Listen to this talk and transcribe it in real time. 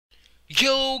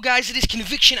Yo guys, it is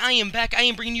Conviction. I am back. I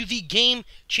am bringing you the Game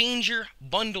Changer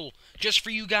bundle just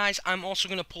for you guys. I'm also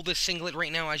going to pull this singlet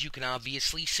right now, as you can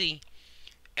obviously see.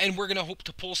 And we're going to hope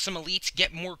to pull some elites,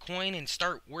 get more coin, and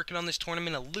start working on this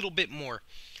tournament a little bit more.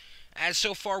 As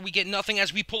so far, we get nothing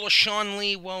as we pull a Sean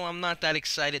Lee. Well, I'm not that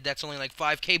excited. That's only like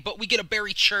 5k, but we get a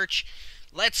Barry Church.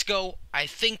 Let's go. I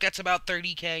think that's about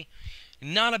 30k.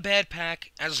 Not a bad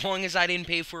pack, as long as I didn't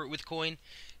pay for it with coin.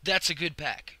 That's a good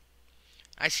pack.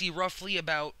 I see roughly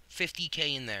about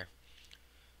 50k in there.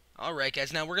 Alright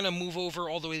guys, now we're going to move over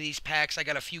all the way to these packs. I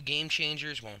got a few Game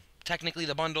Changers, well, technically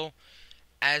the bundle,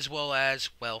 as well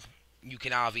as, well, you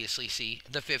can obviously see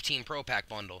the 15 Pro Pack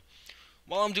bundle.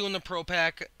 While I'm doing the Pro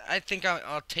Pack, I think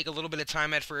I'll take a little bit of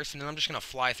time at first, and then I'm just going to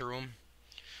fly through them.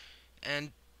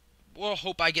 And we'll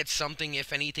hope I get something,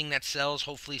 if anything, that sells,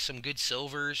 hopefully some good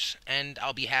silvers, and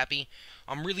I'll be happy.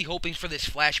 I'm really hoping for this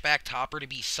flashback topper to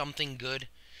be something good.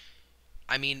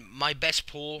 I mean, my best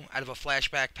pull out of a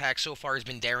flashback pack so far has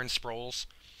been Darren Sproles.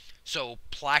 So,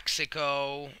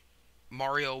 Plaxico,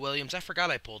 Mario Williams, I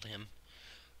forgot I pulled him.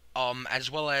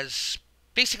 As well as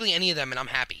basically any of them, and I'm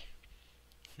happy.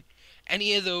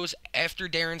 Any of those after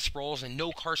Darren Sproles and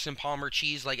no Carson Palmer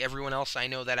cheese like everyone else I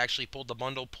know that actually pulled the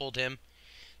bundle, pulled him.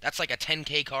 That's like a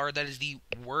 10k card. That is the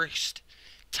worst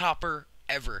topper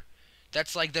ever.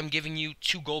 That's like them giving you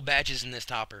 2 gold badges in this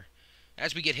topper.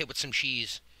 As we get hit with some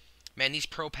cheese. Man, these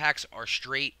Pro Packs are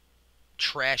straight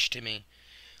trash to me.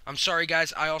 I'm sorry,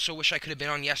 guys. I also wish I could have been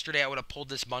on yesterday. I would have pulled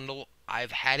this bundle.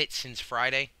 I've had it since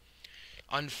Friday.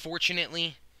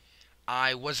 Unfortunately,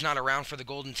 I was not around for the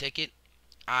golden ticket.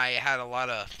 I had a lot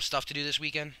of stuff to do this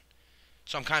weekend.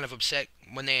 So I'm kind of upset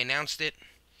when they announced it.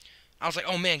 I was like,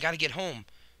 oh man, gotta get home.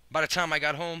 By the time I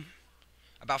got home,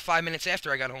 about 5 minutes after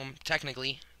I got home,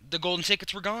 technically, the golden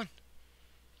tickets were gone.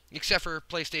 Except for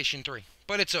PlayStation 3.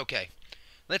 But it's okay.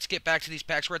 Let's get back to these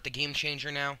packs. We're at the Game Changer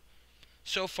now.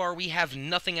 So far, we have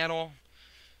nothing at all.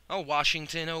 Oh,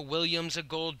 Washington. Oh, Williams, a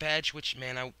gold badge. Which,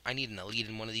 man, I need an elite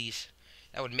in one of these.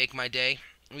 That would make my day.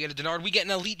 We got a Denard. We get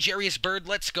an elite Jarius Bird.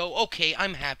 Let's go. Okay,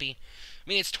 I'm happy. I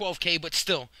mean, it's 12k, but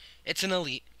still, it's an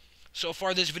elite. So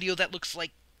far, this video, that looks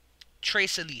like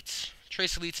Trace Elites.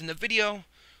 Trace Elites in the video,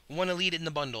 1 elite in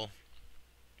the bundle.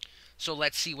 So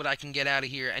let's see what I can get out of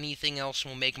here. Anything else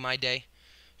will make my day.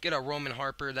 Get a Roman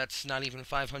Harper, that's not even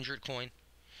 500 coin.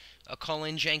 A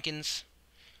Cullen Jenkins.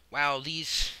 Wow,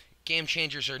 these Game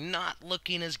Changers are not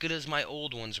looking as good as my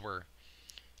old ones were.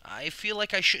 I feel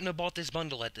like I shouldn't have bought this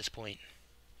bundle at this point.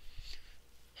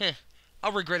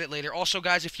 I'll regret it later. Also,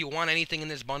 guys, if you want anything in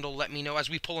this bundle, let me know as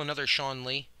we pull another Sean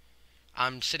Lee.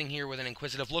 I'm sitting here with an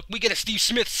inquisitive look. We get a Steve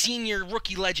Smith Sr.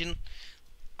 rookie legend.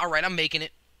 Alright, I'm making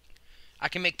it. I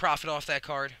can make profit off that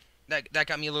card. That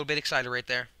got me a little bit excited right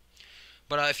there.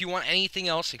 But if you want anything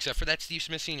else, except for that Steve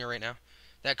Smith Sr. right now,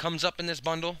 that comes up in this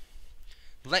bundle,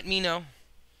 let me know,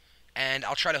 and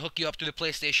I'll try to hook you up through the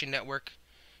PlayStation Network.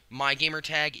 My gamer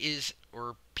tag is,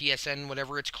 or PSN,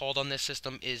 whatever it's called on this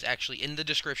system, is actually in the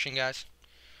description, guys.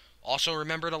 Also,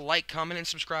 remember to like, comment, and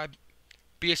subscribe.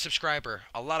 Be a subscriber.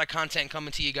 A lot of content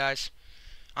coming to you guys.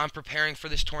 I'm preparing for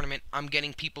this tournament. I'm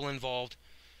getting people involved.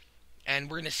 And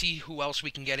we're going to see who else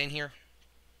we can get in here.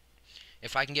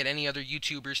 If I can get any other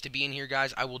YouTubers to be in here,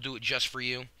 guys, I will do it just for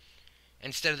you.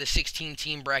 Instead of the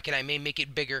 16-team bracket, I may make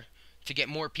it bigger to get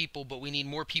more people, but we need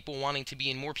more people wanting to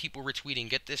be in, more people retweeting.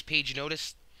 Get this page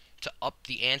notice to up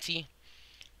the ante.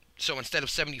 So instead of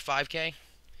 75k,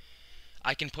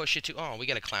 I can push it to, oh, we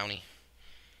got a Clowny.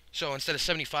 So instead of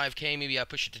 75k, maybe I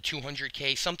push it to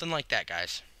 200k, something like that,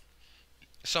 guys.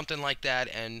 Something like that,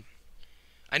 and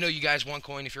I know you guys want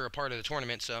coin if you're a part of the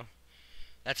tournament, so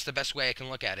that's the best way I can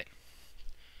look at it.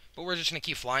 But we're just going to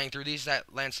keep flying through these.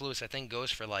 That Lance Lewis, I think, goes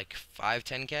for like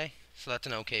 5-10k. So that's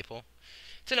an okay pull.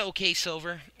 It's an okay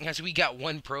silver. As we got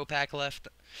 1 Pro Pack left,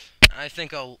 I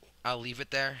think I'll leave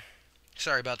it there.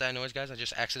 Sorry about that noise, guys. I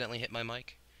just accidentally hit my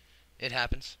mic. It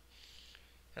happens.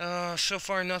 So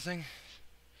far, nothing.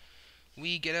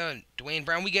 We get a Dwayne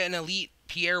Brown. We get an elite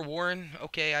Pierre Warren.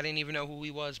 Okay, I didn't even know who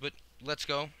he was, but let's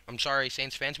go. I'm sorry,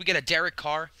 Saints fans. We get a Derek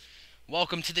Carr.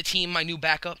 Welcome to the team, my new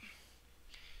backup.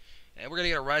 And we're going to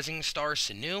get a Rising Star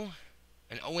Sanu,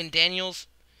 an Owen Daniels,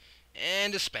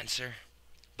 and a Spencer.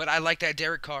 But I like that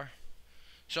Derek Carr.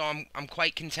 So I'm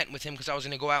quite content with him because I was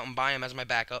going to go out and buy him as my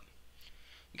backup.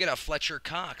 We get a Fletcher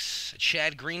Cox, a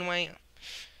Chad Greenway.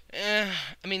 I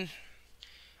mean,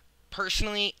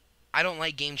 personally, I don't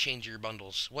like Game Changer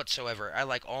bundles whatsoever. I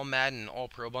like all Madden and all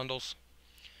Pro bundles.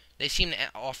 They seem to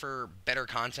offer better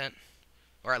content,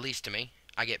 or at least to me.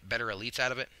 I get better elites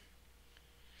out of it.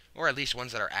 Or at least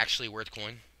ones that are actually worth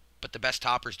coin. But the best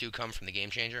toppers do come from the Game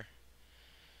Changer.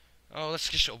 Oh, let's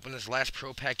just open this last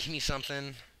pro pack. Give me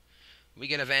something. We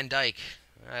get a Van Dyke.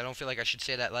 I don't feel like I should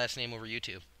say that last name over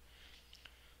YouTube.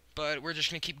 But we're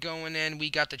just going to keep going, and we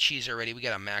got the cheese already. We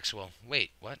got a Maxwell.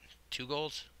 Wait, what? 2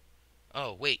 golds?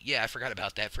 Oh, wait, yeah, I forgot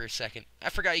about that for a second. I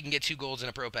forgot you can get 2 golds in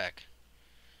a pro pack.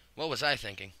 What was I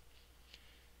thinking?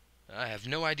 I have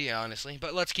no idea, honestly,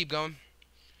 but let's keep going.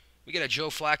 We get a Joe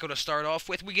Flacco to start off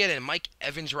with. We get a Mike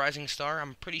Evans Rising Star.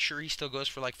 I'm pretty sure he still goes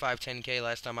for like 5-10K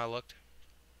last time I looked.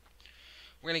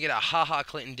 We're going to get a haha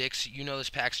Clinton Dix. You know this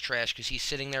pack's trash because he's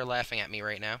sitting there laughing at me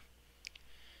right now.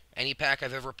 Any pack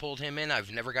I've ever pulled him in,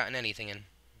 I've never gotten anything in.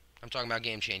 I'm talking about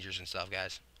game changers and stuff,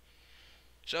 guys.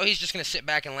 So he's just going to sit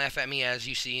back and laugh at me. As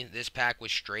you see, this pack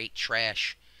was straight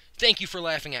trash. Thank you for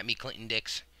laughing at me, Clinton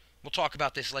Dix. We'll talk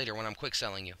about this later when I'm quick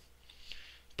selling you.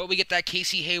 But we get that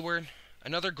Casey Hayward,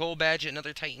 another gold badge,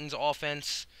 another Titans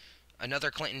offense,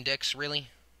 another Clinton Dix. Really?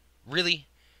 Really?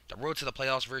 The Road to the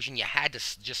Playoffs version, you had to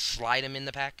just slide him in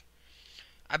the pack?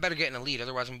 I better get in a lead,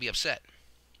 otherwise I'm going to be upset.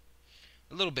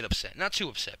 A little bit upset. Not too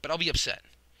upset, but I'll be upset.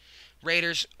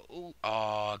 Raiders. Ooh,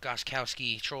 oh,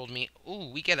 Goskowski trolled me. Ooh,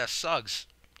 we get a Suggs.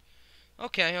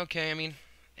 Okay, I mean,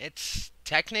 it's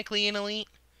technically an elite,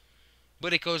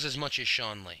 but it goes as much as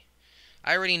Sean Lee.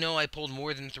 I already know I pulled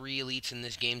more than 3 elites in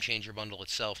this Game Changer bundle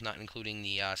itself, not including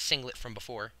the singlet from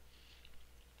before.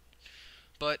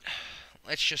 But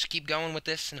let's just keep going with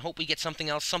this and hope we get something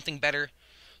else, something better,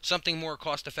 something more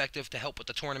cost-effective to help with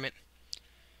the tournament.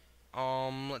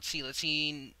 Let's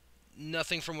see.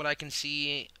 Nothing from what I can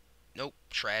see. Nope,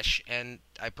 trash. And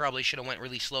I probably should have went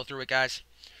really slow through it, guys.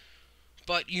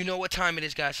 But you know what time it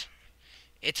is, guys.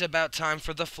 It's about time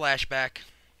for the flashback.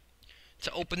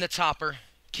 To open the topper.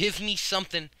 Give me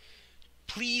something.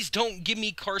 Please don't give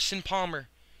me Carson Palmer.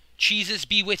 Jesus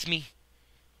be with me.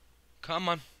 Come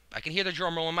on. I can hear the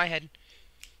drum roll in my head.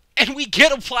 And we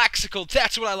get a Plaxico.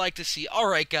 That's what I like to see.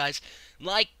 Alright, guys.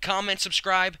 Like, comment,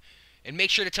 subscribe. And make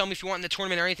sure to tell me if you want in the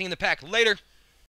tournament or anything in the pack. Later.